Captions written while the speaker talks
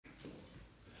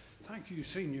Thank you,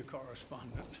 senior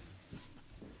correspondent.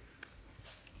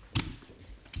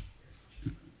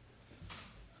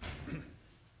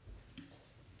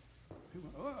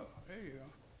 Oh, there you go.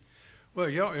 Well,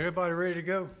 y'all, everybody ready to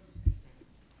go?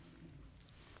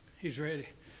 He's ready.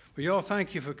 Well, y'all,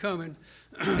 thank you for coming.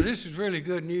 This is really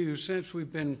good news. Since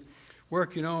we've been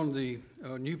working on the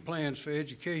new plans for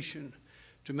education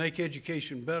to make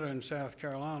education better in South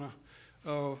Carolina,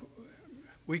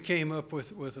 we came up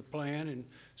with a plan and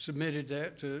submitted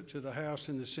that to the House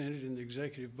and the Senate in the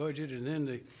executive budget, and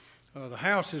then the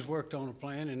House has worked on a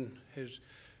plan and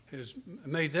has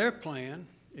made their plan,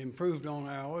 improved on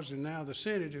ours, and now the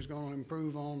Senate is going to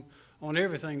improve on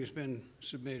everything that's been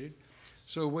submitted.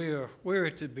 So we're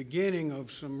at the beginning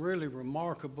of some really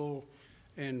remarkable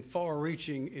and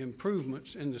far-reaching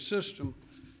improvements in the system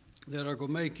that are going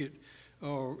to make it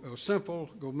simple,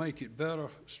 going to make it better,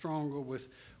 stronger, with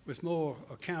more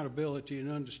accountability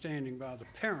and understanding by the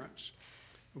parents,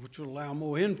 which will allow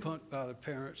more input by the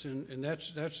parents, and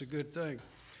that's a good thing.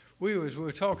 We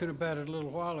were talking about it a little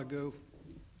while ago.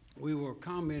 We were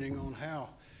commenting on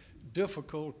how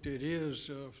difficult it is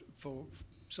for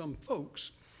some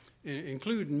folks,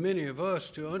 including many of us,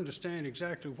 to understand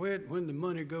exactly when the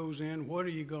money goes in, what are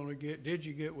you going to get, did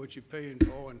you get what you're paying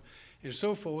for, and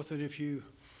so forth. And if you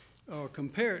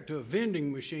compare it to a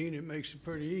vending machine, it makes it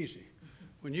pretty easy.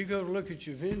 When you go to look at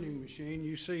your vending machine,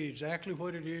 you see exactly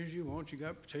what it is you want. You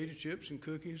got potato chips and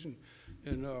cookies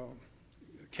and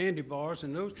candy bars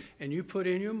and those, and you put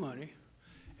in your money,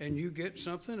 and you get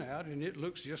something out, and it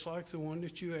looks just like the one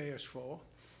that you asked for.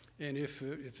 And if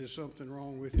there's something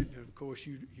wrong with it, of course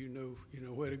you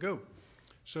know where to go.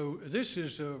 So this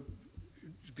is a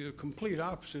complete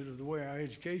opposite of the way our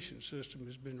education system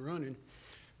has been running.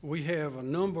 We have a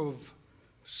number of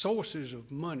sources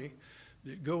of money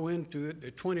that go into it. There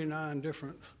are 29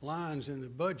 different lines in the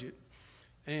budget,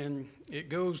 and it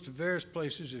goes to various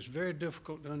places. It's very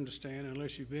difficult to understand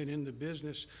unless you've been in the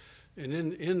business and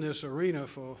in this arena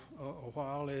for a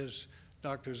while, as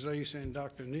Dr. Zais and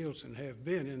Dr. Nielsen have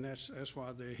been, and that's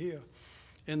why they're here.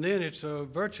 And then it's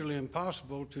virtually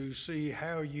impossible to see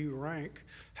how you rank,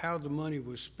 how the money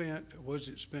was spent. Was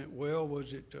it spent well?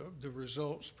 Was it the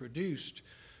results produced?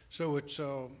 So it's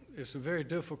a very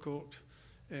difficult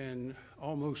and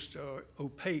almost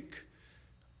opaque,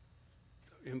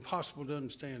 impossible to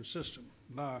understand system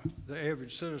by the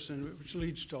average citizen, which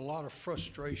leads to a lot of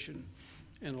frustration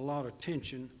and a lot of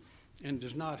tension, and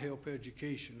does not help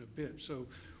education a bit. So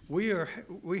we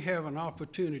have an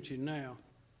opportunity now,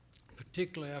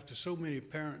 particularly after so many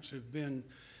parents have been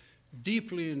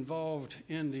deeply involved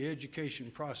in the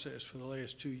education process for the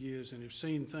last 2 years and have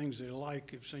seen things they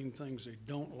like, have seen things they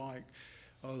don't like.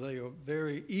 They are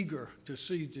very eager to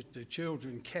see that the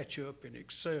children catch up and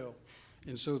excel.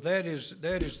 And so that is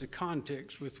the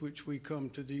context with which we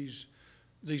come to these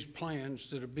plans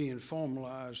that are being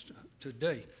formalized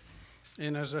today.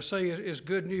 And as I say, it's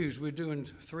good news. We're doing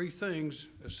three things,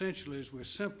 essentially, is we're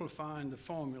simplifying the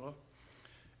formula,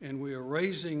 and we are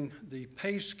raising the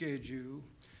pay schedule,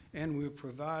 and we're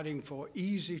providing for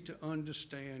easy to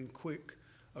understand, quick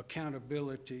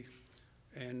accountability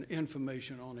and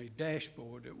information on a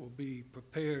dashboard that will be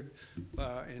prepared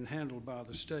by and handled by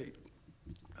the state.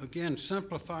 Again,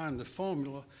 simplifying the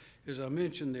formula, as I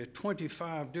mentioned, there are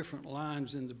 25 different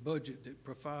lines in the budget that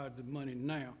provide the money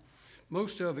now.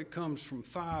 Most of it comes from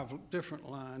 5 different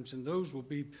lines, and those will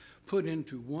be put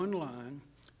into one line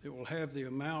that will have the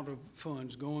amount of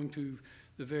funds going to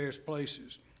the various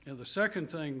places. Now, the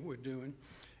second thing we're doing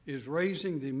is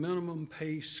raising the minimum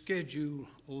pay schedule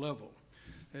level.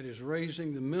 That is,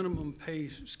 raising the minimum pay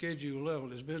schedule level.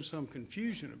 There's been some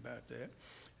confusion about that,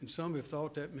 and some have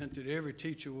thought that meant that every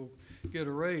teacher will get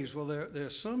a raise. Well, there are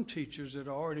some teachers that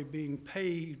are already being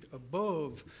paid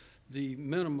above the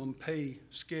minimum pay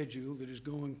schedule that is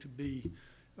going to be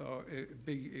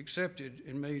accepted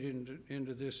and made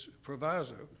into this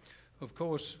proviso. Of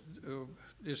course,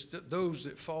 it's those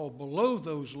that fall below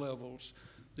those levels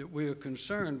that we are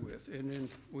concerned with. And then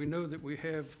we know that we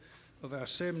have, of our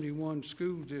 71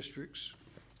 school districts,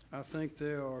 I think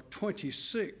there are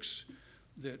 26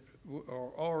 that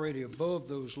are already above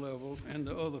those levels, and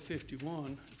the other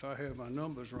 51, if I have my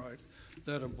numbers right,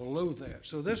 that are below that.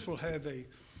 So this will have a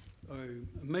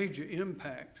major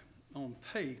impact on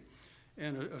pay,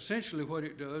 and essentially what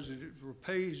it does is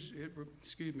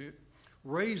it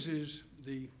raises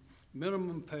the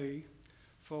minimum pay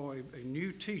for a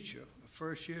new teacher, a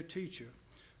first-year teacher,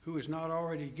 who is not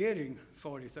already getting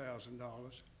 $40,000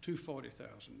 to $40,000.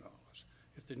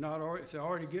 If they're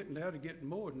already getting that or getting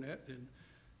more than that,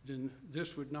 then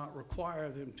this would not require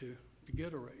them to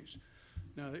get a raise.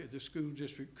 Now, the school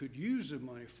district could use the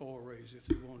money for a raise if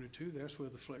they wanted to. That's where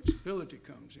the flexibility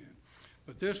comes in.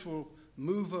 But this will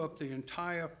move up the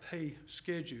entire pay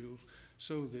schedule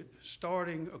so that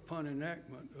starting upon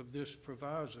enactment of this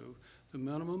proviso, the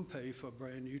minimum pay for a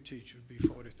brand new teacher would be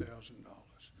 $40,000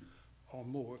 or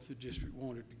more if the district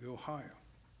wanted to go higher.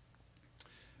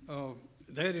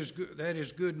 That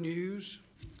is good news,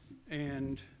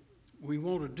 and we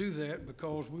want to do that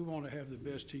because we want to have the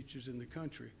best teachers in the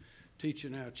country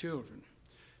teaching our children.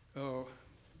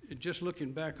 Just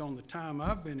looking back on the time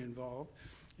I've been involved,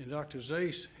 and Dr.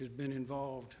 Zais has been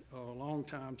involved a long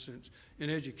time since in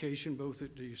education, both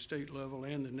at the state level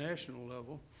and the national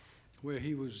level, where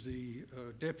he was the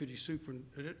Deputy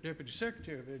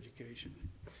Secretary of Education,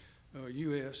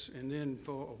 U.S., and then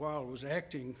for a while was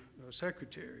acting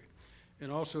secretary.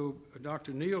 And also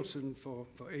Dr. Nielsen for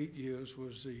 8 years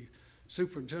was the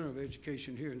Superintendent of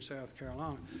Education here in South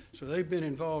Carolina. So they've been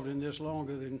involved in this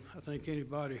longer than I think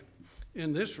anybody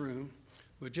in this room.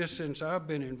 But just since I've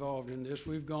been involved in this,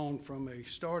 we've gone from a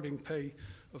starting pay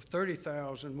of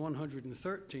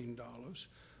 $30,113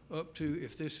 up to,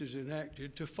 if this is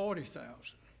enacted, to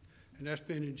 $40,000. And that's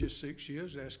been in just 6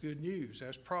 years. That's good news.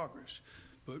 That's progress.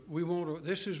 But we want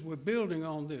to, we're building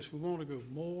on this. We want to go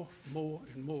more,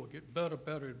 and more, get better,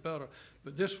 and better.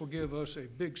 But this will give us a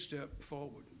big step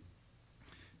forward.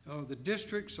 The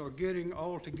districts are getting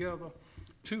altogether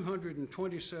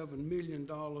 $227 million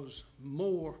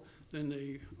more than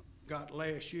they got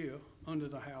last year under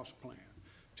the House plan,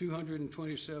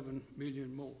 $227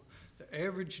 million more. The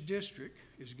average district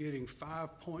is getting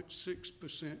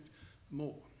 5.6%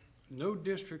 more. No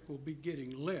district will be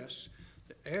getting less.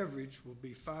 The average will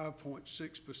be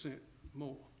 5.6%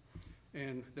 more.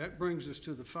 And that brings us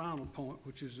to the final point,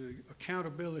 which is the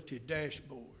accountability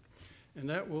dashboard. And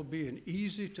that will be an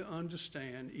easy to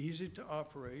understand, easy to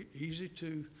operate, easy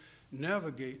to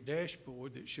navigate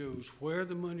dashboard that shows where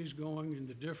the money's going in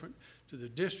to the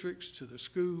districts, to the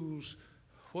schools,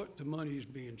 what the money is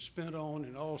being spent on,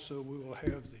 and also we will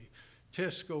have the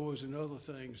test scores and other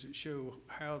things that show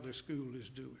how the school is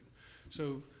doing.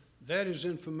 So that is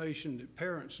information that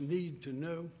parents need to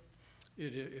know.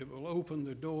 It will open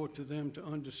the door to them to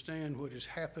understand what is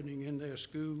happening in their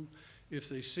school. If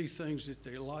they see things that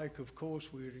they like, of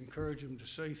course, we would encourage them to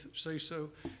say so.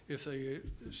 If they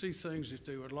see things that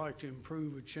they would like to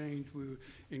improve or change, we would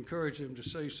encourage them to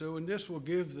say so. And this will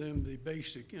give them the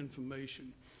basic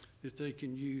information that they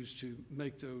can use to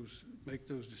make those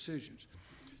decisions.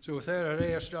 So with that, I'd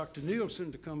ask Dr.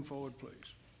 Nielsen to come forward,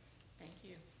 please. Thank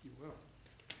you. You're welcome.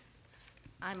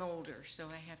 I'm older, so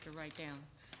I have to write down.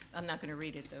 I'm not going to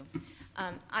read it, though.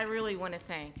 I really want to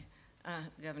thank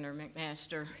Governor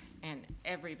McMaster and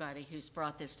everybody who's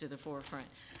brought this to the forefront.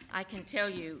 I can tell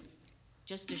you,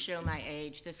 just to show my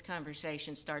age, this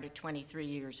conversation started 23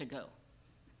 years ago.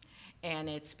 And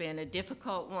it's been a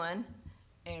difficult one,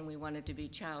 and we wanted to be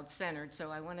child-centered.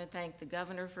 So I want to thank the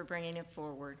governor for bringing it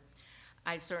forward.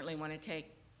 I certainly want to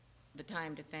take the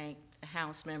time to thank the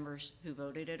House members who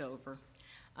voted it over.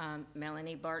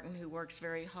 Melanie Barton, who works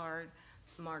very hard,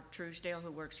 Mark Truesdale,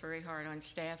 who works very hard on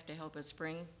staff to help us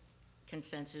bring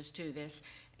consensus to this,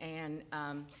 and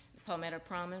Palmetto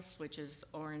Promise, which is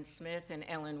Orrin Smith and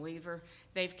Ellen Weaver.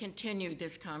 They've continued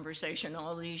this conversation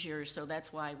all these years, so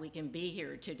that's why we can be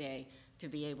here today to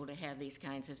be able to have these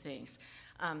kinds of things.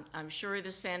 I'm sure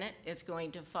the Senate is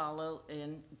going to follow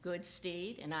in good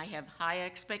stead, and I have high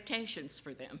expectations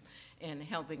for them in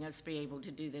helping us be able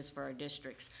to do this for our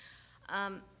districts.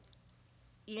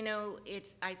 You know,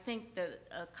 I think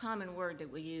a common word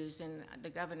that we use, and the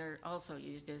governor also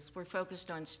used this, we're focused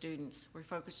on students. We're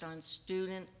focused on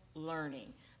student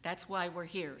learning. That's why we're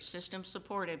here. System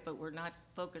supported, but we're not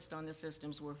focused on the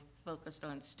systems. We're focused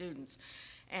on students.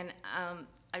 And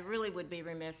I really would be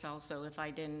remiss also if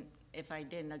I didn't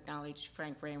acknowledge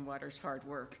Frank Rainwater's hard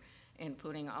work in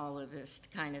putting all of this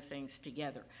kind of things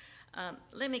together.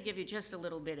 Let me give you just a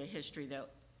little bit of history, though.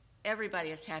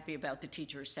 Everybody is happy about the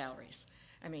teachers' salaries.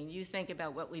 I mean, you think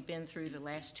about what we've been through the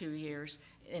last 2 years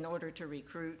in order to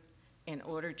recruit, in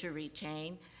order to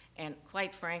retain, and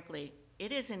quite frankly,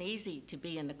 it isn't easy to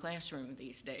be in the classroom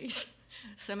these days.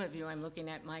 Some of you I'm looking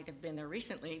at might have been there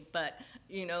recently, but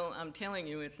you know, I'm telling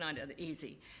you it's not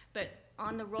easy. But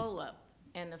on the roll-up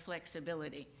and the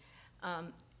flexibility,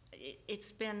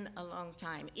 it's been a long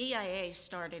time. EIA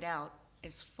started out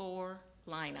as 4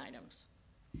 line items,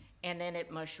 and then it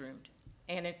mushroomed,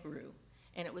 and it grew.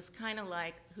 And it was kind of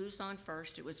like, who's on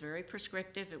first? It was very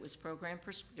prescriptive. It was program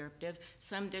prescriptive.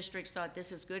 Some districts thought,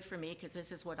 this is good for me because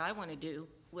this is what I want to do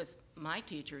with my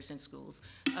teachers in schools.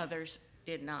 Others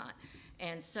did not.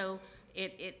 And so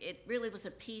It really was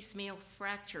a piecemeal,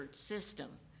 fractured system.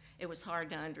 It was hard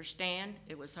to understand.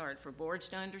 It was hard for boards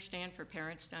to understand, for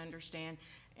parents to understand,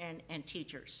 and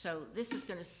teachers. So this is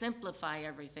going to simplify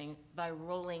everything by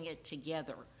rolling it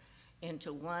together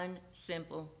into one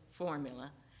simple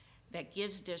formula that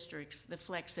gives districts the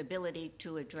flexibility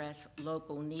to address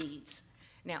local needs.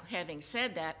 Now, having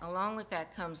said that, along with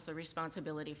that comes the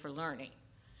responsibility for learning,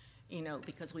 you know,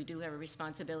 because we do have a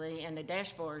responsibility, and the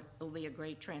dashboard will be a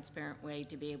great transparent way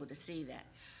to be able to see that.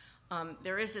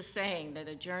 There is a saying that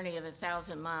a journey of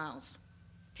 1,000 miles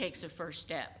takes a first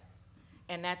step,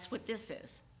 and that's what this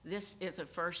is. This is a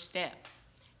first step,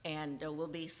 and there will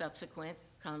be subsequent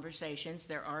conversations.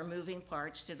 There are moving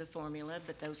parts to the formula,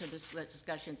 but those are the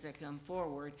discussions that come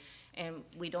forward, and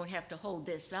we don't have to hold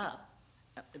this up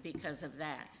because of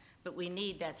that. But we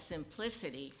need that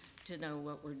simplicity to know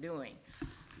what we're doing.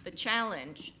 The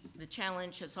challenge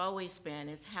has always been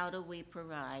is how do we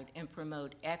provide and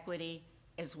promote equity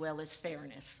as well as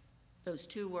fairness? Those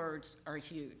two words are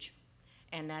huge,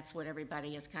 and that's what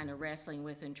everybody is kind of wrestling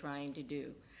with and trying to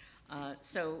do.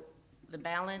 So the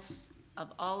balance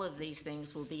of all of these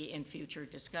things will be in future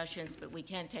discussions, but we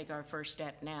can take our first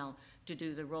step now to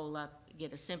do the roll-up,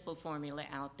 get a simple formula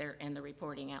out there and the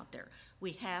reporting out there.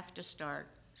 We have to start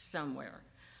somewhere.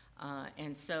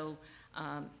 And so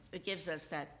it gives us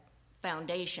that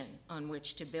foundation on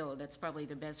which to build. That's probably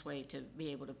the best way to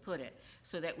be able to put it,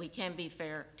 so that we can be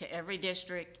fair to every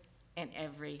district and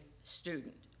every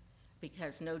student,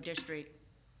 because no district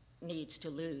needs to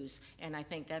lose. And I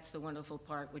think that's the wonderful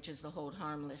part, which is the hold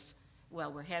harmless.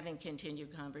 While we're having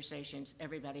continued conversations,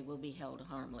 everybody will be held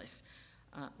harmless,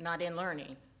 not in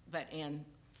learning, but in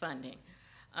funding.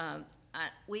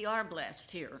 We are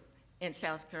blessed here in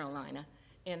South Carolina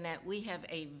in that we have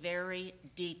a very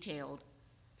detailed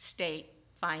state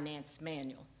finance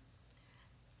manual.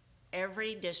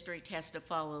 Every district has to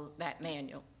follow that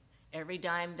manual. Every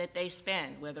dime that they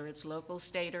spend, whether it's local,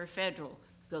 state, or federal,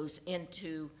 goes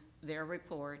into their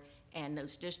report, and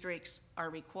those districts are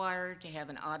required to have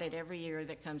an audit every year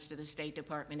that comes to the State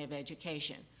Department of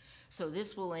Education. So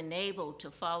this will enable to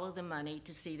follow the money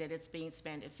to see that it's being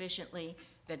spent efficiently,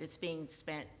 that it's being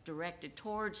spent directed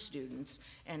towards students,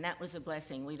 and that was a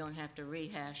blessing. We don't have to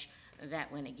rehash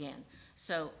that one again.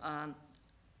 So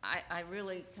I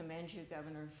really commend you,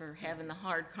 Governor, for having the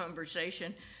hard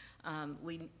conversation.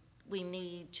 We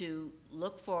need to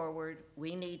look forward.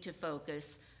 We need to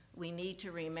focus. We need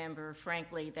to remember,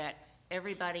 frankly, that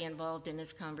everybody involved in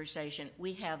this conversation,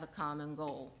 we have a common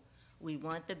goal. We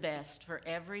want the best for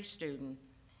every student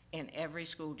in every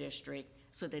school district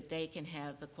so that they can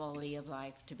have the quality of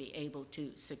life to be able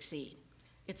to succeed.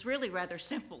 It's really rather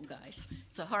simple, guys.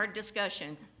 It's a hard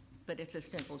discussion, but it's a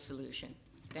simple solution.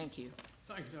 Thank you.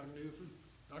 Thank you, Dr. Newford.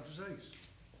 Dr. Zais.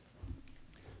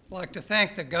 I'd like to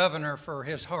thank the governor for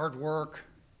his hard work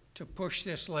to push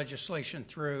this legislation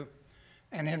through,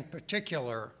 and in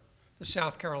particular, the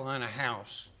South Carolina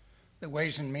House, the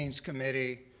Ways and Means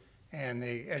Committee, and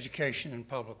the Education and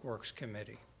Public Works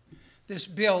Committee. This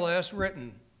bill, as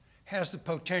written, has the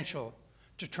potential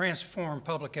to transform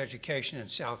public education in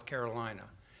South Carolina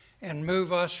and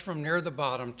move us from near the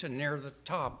bottom to near the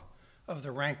top of the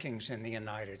rankings in the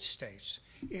United States.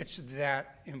 It's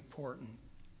that important.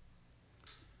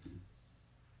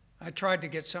 I tried to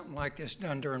get something like this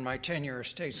done during my tenure as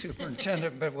state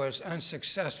superintendent, but was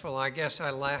unsuccessful. I guess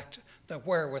I lacked the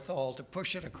wherewithal to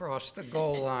push it across the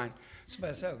goal line.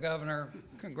 So, Governor,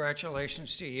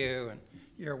 congratulations to you and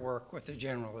your work with the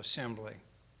General Assembly.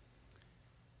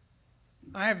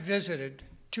 I have visited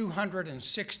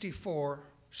 264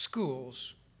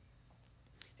 schools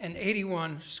and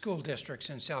 81 school districts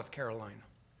in South Carolina.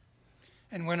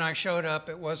 And when I showed up,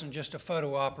 it wasn't just a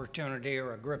photo opportunity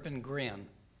or a grip and grin,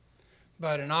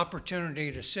 but an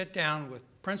opportunity to sit down with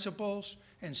principals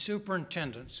and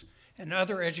superintendents and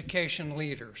other education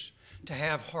leaders to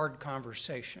have hard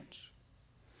conversations.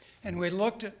 And we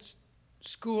looked at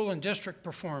school and district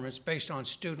performance based on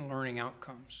student learning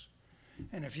outcomes.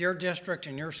 And if your district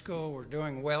and your school were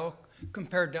doing well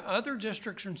compared to other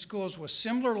districts and schools with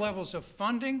similar levels of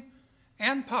funding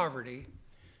and poverty,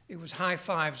 it was high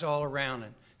fives all around.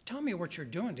 And tell me what you're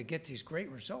doing to get these great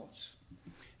results.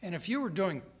 And if you were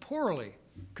doing poorly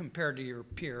compared to your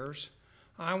peers,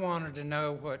 I wanted to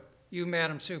know what you,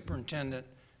 Madam Superintendent,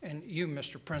 and you,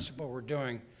 Mr. Principal, were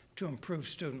doing to improve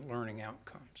student learning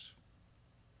outcomes.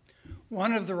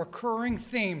 One of the recurring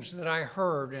themes that I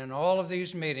heard in all of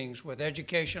these meetings with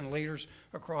education leaders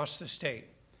across the state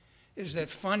is that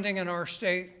funding in our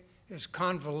state is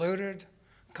convoluted,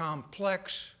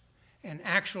 complex, and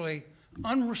actually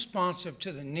unresponsive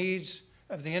to the needs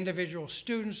of the individual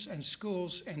students and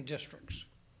schools and districts.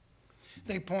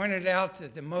 They pointed out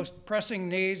that the most pressing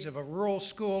needs of a rural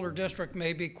school or district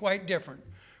may be quite different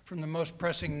from the most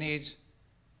pressing needs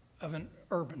of an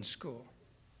urban school.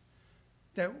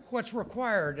 That what's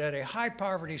required at a high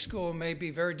poverty school may be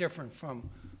very different from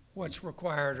what's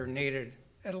required or needed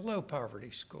at a low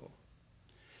poverty school.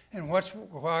 And what's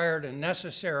required and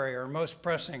necessary or most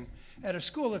pressing at a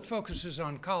school that focuses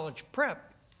on college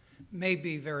prep may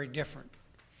be very different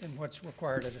than what's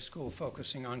required at a school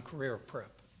focusing on career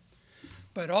prep.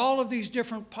 But all of these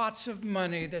different pots of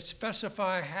money that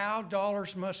specify how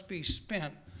dollars must be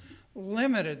spent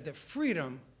limited the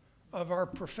freedom of our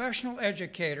professional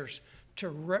educators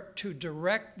to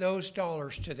direct those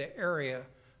dollars to the area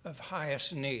of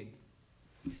highest need.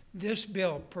 This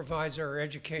bill provides our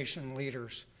education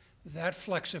leaders that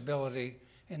flexibility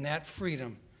and that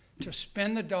freedom to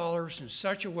spend the dollars in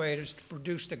such a way as to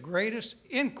produce the greatest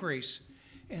increase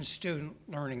in student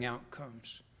learning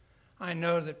outcomes. I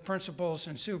know that principals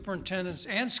and superintendents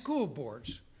and school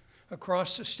boards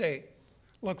across the state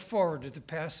look forward to the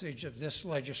passage of this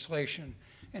legislation,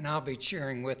 and I'll be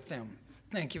cheering with them.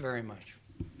 Thank you very much.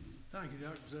 Thank you,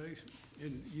 Dr. Zay.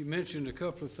 And you mentioned a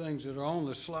couple of things that are on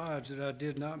the slides that I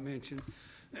did not mention.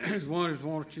 One is I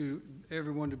want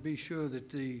everyone to be sure that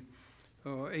the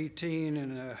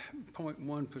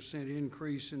 18.1%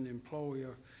 increase in the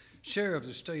employer share of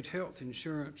the state health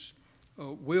insurance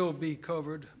will be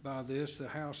covered by this. The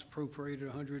House appropriated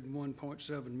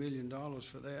 $101.7 million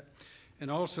for that.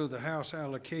 And also the House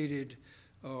allocated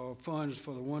funds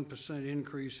for the 1%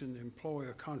 increase in the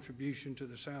employer contribution to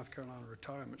the South Carolina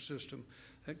retirement system.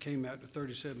 That came out to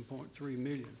 $37.3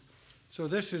 million. So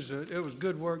this is it was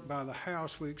good work by the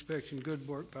House. We're expecting good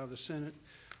work by the Senate.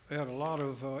 We had a lot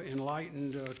of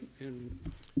enlightened and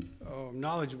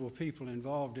knowledgeable people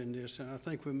involved in this, and I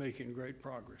think we're making great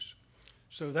progress.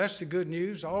 So that's the good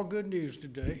news, all good news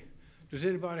today. Does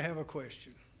anybody have a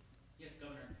question? Yes,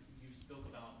 Governor, you spoke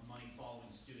about money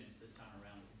following students this time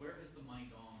around. Where has the money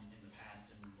gone in the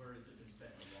past, and where has it been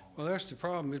spent in the long run? Well, that's the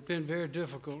problem. It's been very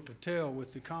difficult to tell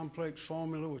with the complex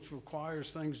formula, which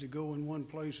requires things to go in one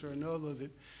place or another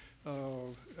that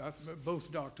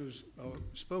both doctors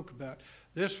spoke about.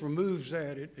 This removes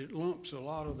that. It lumps a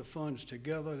lot of the funds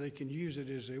together. They can use it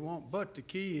as they want. But the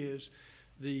key is,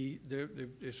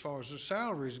 as far as the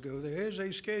salaries go, there is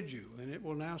a schedule, and it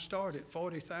will now start at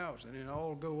 $40,000, and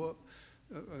all go up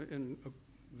in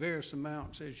various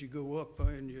amounts as you go up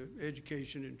in your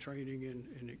education and training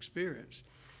and experience.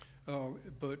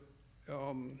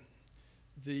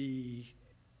 The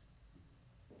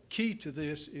key to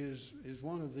this is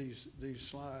one of these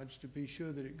slides, to be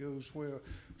sure that it goes where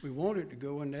we want it to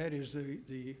go, and that is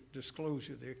the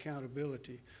disclosure, the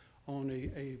accountability on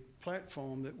a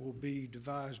platform that will be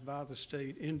devised by the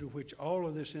state, into which all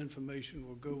of this information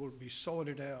will be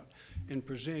sorted out and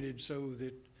presented so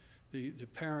that the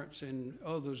parents and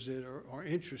others that are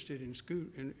interested in school,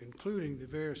 including the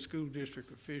various school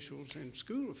district officials and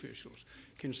school officials,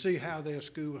 can see how their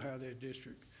school, how their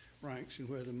district ranks and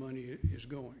where the money is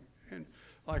going. And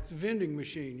like the vending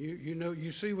machine, you know,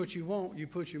 you see what you want, you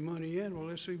put your money in, well,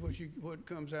 let's see what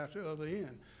comes out the other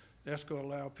end. That's going to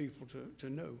allow people to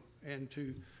know and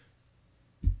to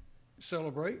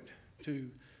celebrate,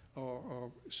 to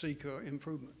seek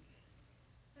improvement.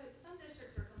 So some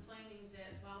districts are complaining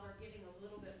that while they're getting a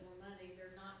little bit more money,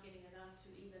 they're not getting enough to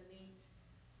even meet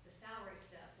the salary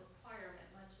step requirement,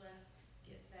 much less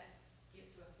get to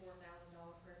a $4,000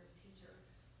 for every teacher.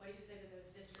 What do you say to those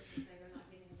districts that say they're not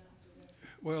getting enough for this?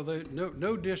 Well,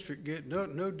 no district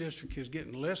is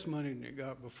getting less money than it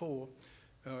got before.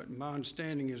 My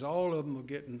understanding is all of them are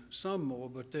getting some more,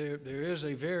 but there is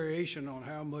a variation on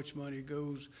how much money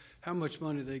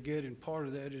they get, and part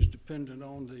of that is dependent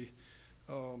on the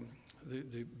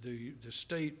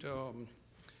state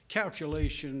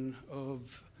calculation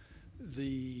of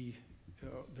the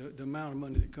amount of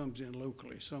money that comes in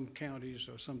locally. Some counties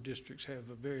or some districts have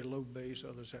a very low base,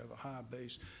 others have a high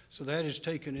base. So that is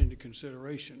taken into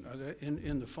consideration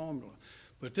in the formula.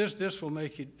 But this will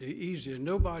make it easier.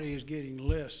 Nobody is getting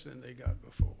less than they got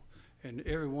before, and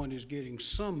everyone is getting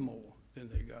some more than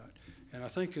they got. And I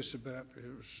think it was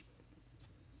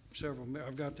several,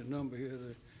 I've got the number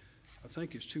here, I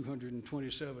think it's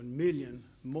 227 million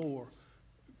more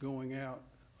going out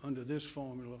under this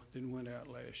formula than went out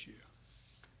last year.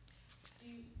 Do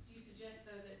you suggest,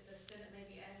 though, that the Senate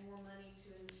maybe add more money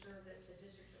to ensure that the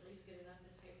districts at least get enough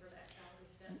to pay for that salary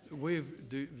step?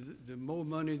 The more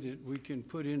money that we can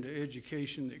put into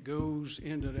education that goes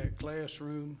into that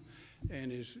classroom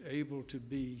and is able to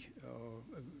be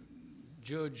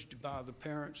judged by the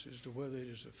parents as to whether it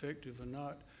is effective or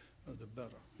not, the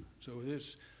better. So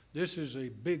this is a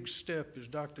big step, as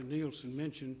Dr. Nielsen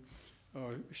mentioned.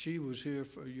 She was here,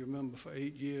 you remember, for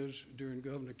 8 years during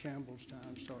Governor Campbell's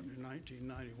time, starting in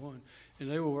 1991, and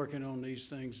they were working on these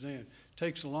things then. It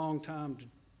takes a long time to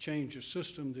change a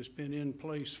system that's been in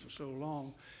place for so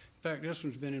long. In fact, this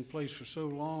one's been in place for so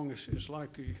long, it's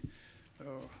like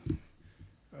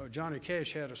Johnny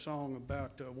Cash had a song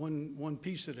about one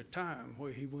piece at a time,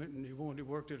 where he went and he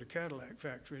worked at a Cadillac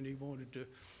factory, and he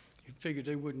figured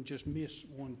they wouldn't just miss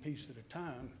one piece at a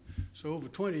time. So over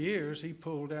 20 years, he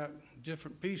pulled out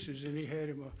different pieces, and he had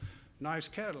him a nice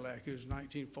Cadillac. It was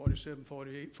 1947,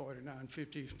 48, 49,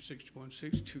 50, 61,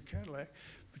 62 Cadillac.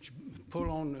 But you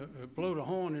blow the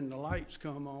horn, and the lights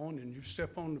come on, and you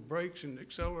step on the brakes, and the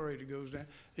accelerator goes down.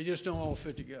 They just don't all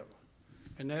fit together.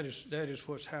 And that is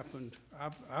what's happened,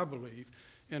 I believe,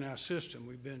 in our system.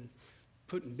 We've been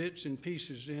putting bits and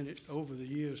pieces in it over the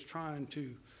years, trying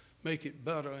to make it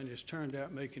better, and it's turned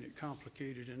out making it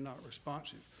complicated and not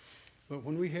responsive. But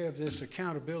when we have this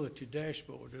accountability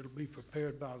dashboard, it'll be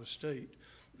prepared by the state,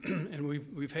 and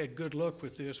we've had good luck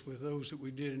with this, with those that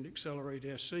we did in Accelerate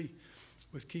SC,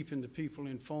 with keeping the people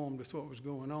informed with what was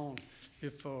going on.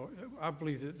 I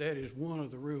believe that is one of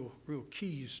the real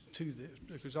keys to this,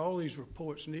 because all these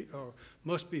reports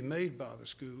must be made by the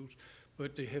schools,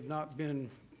 but they have not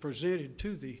been presented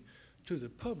to the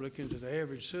public and to the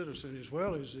average citizen, as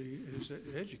well as the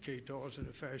educators, in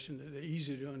a fashion that they're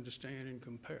easy to understand and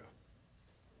compare.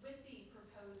 With the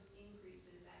proposed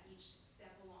increases at each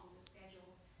step along the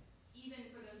schedule, even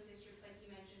for those districts, like you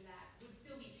mentioned, that would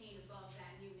still be paying above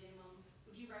that new minimum,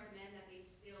 would you recommend that they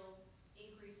still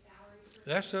increase salaries?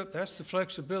 That's the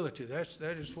flexibility.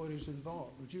 That is what is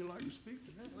involved. Would you like to speak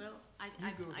to that? Well, I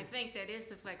think that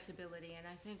is the flexibility, and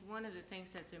I think one of the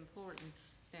things that's important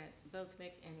that both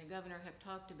Mick and the governor have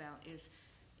talked about is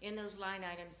in those line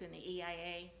items in the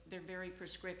EIA, they're very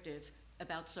prescriptive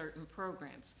about certain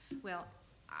programs. Well,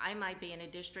 I might be in a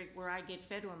district where I get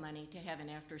federal money to have an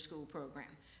after-school program,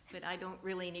 but I don't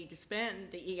really need to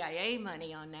spend the EIA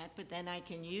money on that, but then I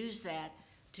can use that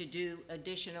to do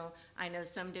additional. I know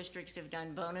some districts have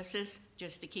done bonuses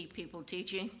just to keep people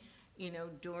teaching,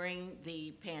 during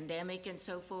the pandemic and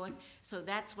so forth. So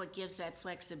that's what gives that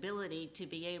flexibility to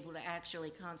be able to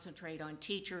actually concentrate on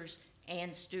teachers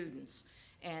and students.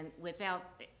 And without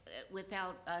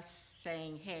us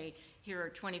saying, hey, here are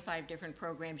 25 different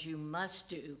programs you must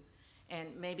do, and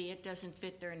maybe it doesn't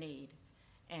fit their need.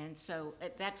 And so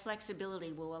that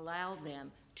flexibility will allow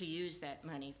them to use that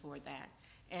money for that.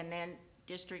 And then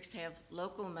districts have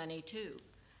local money too.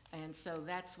 And so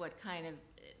that's what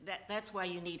that's why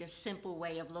you need a simple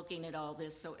way of looking at all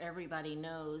this, so everybody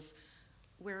knows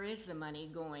where is the money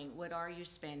going, what are you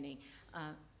spending,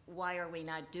 why are we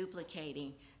not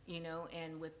duplicating,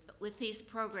 and with these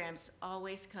programs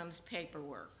always comes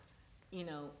paperwork,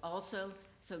 also.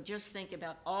 So just think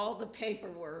about all the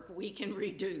paperwork we can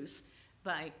reduce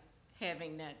by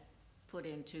having that put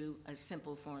into a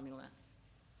simple formula.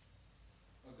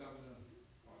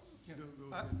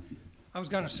 Governor. I was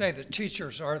going to say that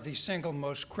teachers are the single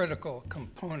most critical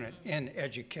component in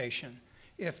education.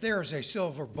 If there is a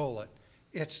silver bullet,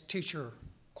 it's teacher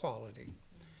quality,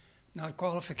 not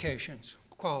qualifications,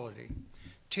 quality.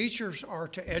 Teachers are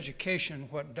to education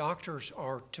what doctors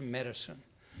are to medicine,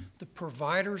 the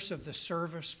providers of the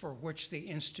service for which the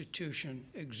institution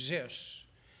exists.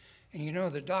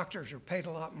 And the doctors are paid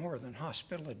a lot more than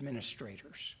hospital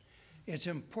administrators. It's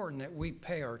important that we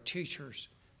pay our teachers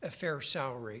a fair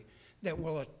salary that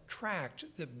will attract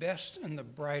the best and the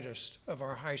brightest of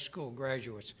our high school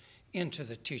graduates into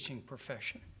the teaching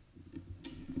profession.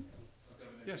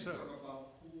 Yes, sir. Can you talk about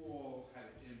who all had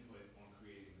an input on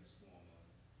creating this formula?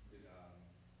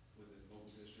 Was it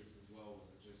local districts as well? Was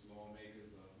it just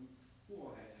lawmakers? Who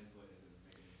all had input into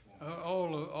making this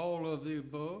formula? All of the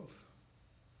above.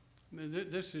 I mean,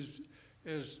 this is,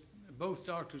 as both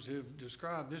doctors have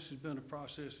described, this has been a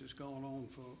process that's gone on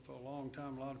for a long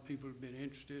time. A lot of people have been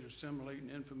interested in assimilating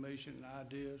information and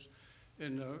ideas,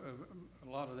 and a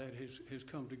lot of that has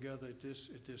come together at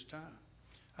this time.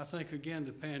 I think, again,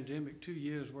 the pandemic, 2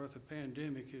 years worth of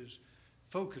pandemic, has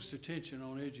focused attention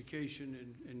on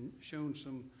education and shown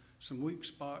some weak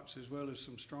spots as well as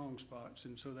some strong spots.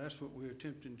 And so that's what we're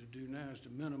attempting to do now, is to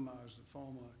minimize the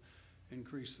former,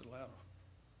 increase the latter.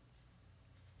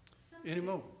 Any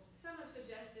more? Some have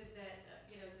suggested that,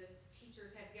 the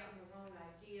teachers have gotten the wrong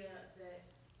idea that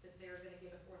they're gonna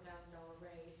give a $4,000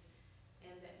 raise,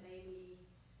 and that maybe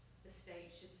the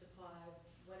state should supply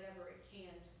whatever it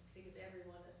can to give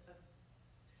everyone a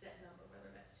set number, whether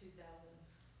that's 2,000.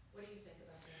 What do you think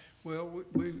about that? Well,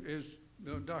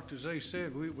 Dr. Zay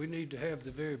said, we need to have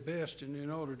the very best, and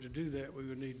in order to do that, we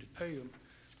would need to pay them.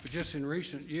 But just in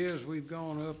recent years, we've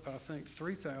gone up, I think,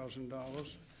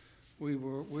 $3,000. We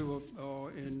were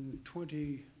in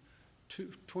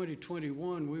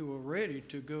 2021, we were ready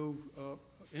to go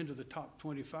into the top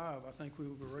 25. I think we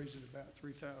were raising about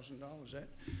 $3,000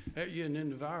 that year, and then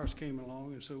the virus came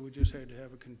along, and so we just had to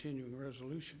have a continuing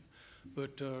resolution.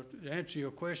 But to answer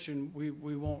your question,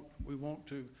 we want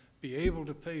to be able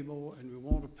to pay more, and we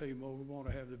want to pay more. We want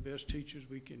to have the best teachers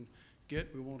we can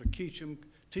get. We want to teach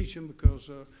them because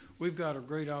we've got a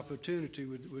great opportunity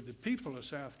with the people of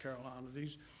South Carolina.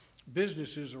 These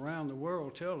businesses around the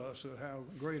world tell us how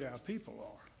great our people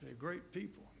are. They're great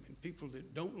people. I mean, people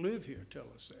that don't live here tell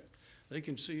us that. They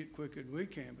can see it quicker than we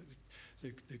can,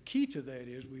 but the key to that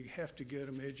is we have to get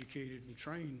them educated and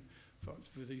trained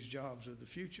for these jobs of the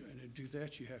future. And to do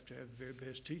that, you have to have the very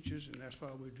best teachers, and that's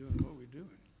why we're doing what we're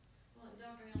doing. Well, and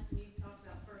Dr. Nelson, you talked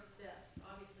about first steps.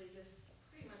 Obviously, this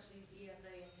pretty much leaves the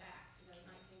EFA intact,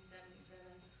 1977.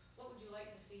 What would you like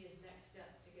to see as next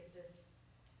steps to get this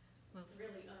Well,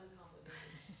 really uncomplicated?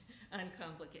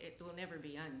 Uncomplicated, it will never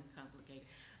be uncomplicated.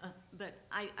 But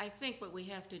I think what we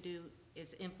have to do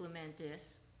is implement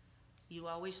this. You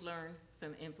always learn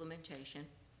from implementation,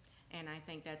 and I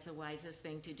think that's the wisest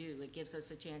thing to do. It gives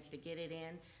us a chance to get it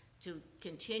in, to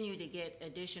continue to get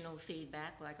additional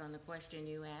feedback, like on the question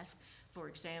you asked. For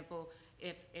example,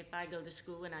 if I go to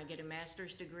school and I get a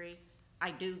master's degree,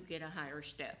 I do get a higher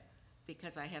step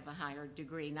because I have a higher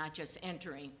degree, not just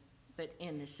entering, but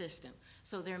in the system.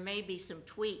 So there may be some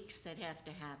tweaks that have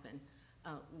to happen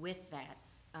with that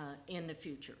in the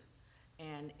future.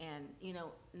 And you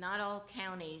know, not all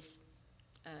counties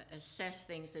assess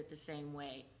things at the same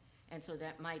way. And so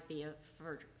that might be a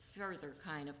further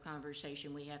kind of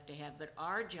conversation we have to have. But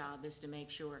our job is to make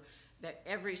sure that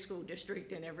every school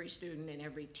district and every student and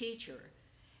every teacher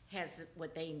has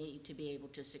what they need to be able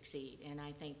to succeed. And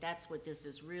I think that's what this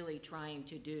is really trying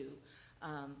to do.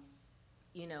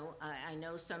 You know, I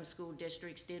know some school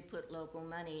districts did put local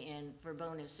money in for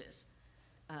bonuses.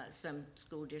 Some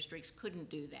school districts couldn't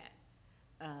do that.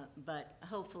 But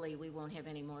hopefully we won't have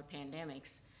any more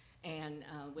pandemics, and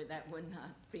that would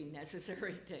not be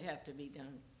necessary to have to be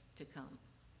done to come.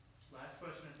 Last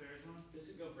question, if there is one. This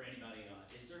would go for anybody.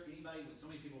 Is there anybody with so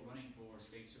many people running for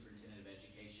state superintendent of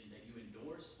education that you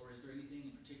endorse, or is there anything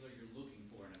in particular you're looking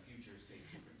for in a future state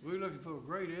superintendent? We're looking for a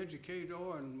great educator,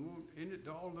 and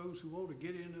all those who want to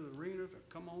get into the arena to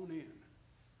come on in.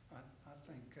 I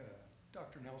think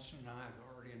Dr. Nelson and I have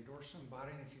already endorsed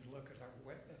somebody, and if you look at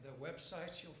the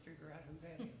websites, you'll figure out who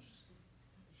that is.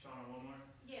 Shauna, one more.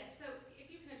 Yeah, so if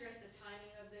you can address the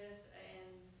timing of this and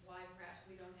why perhaps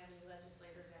we don't have any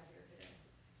legislators out here today.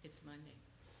 It's Monday.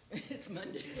 It's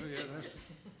Monday. Oh, yeah, that's,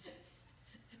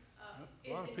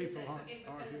 a lot of people aren't here.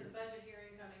 Because of the budget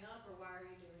hearing coming up, or why are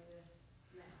you doing this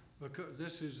now? Because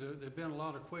this is, there've been a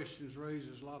lot of questions raised,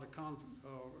 there's a lot of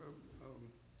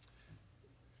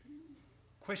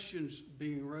questions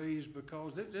being raised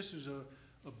because this is a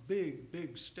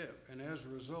big step, and as a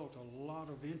result, a lot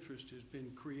of interest has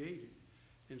been created.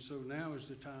 And so now is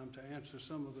the time to answer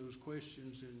some of those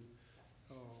questions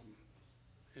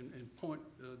and point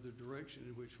the direction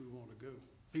in which we want to go.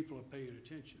 People are paying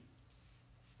attention.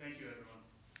 Thank you, everyone.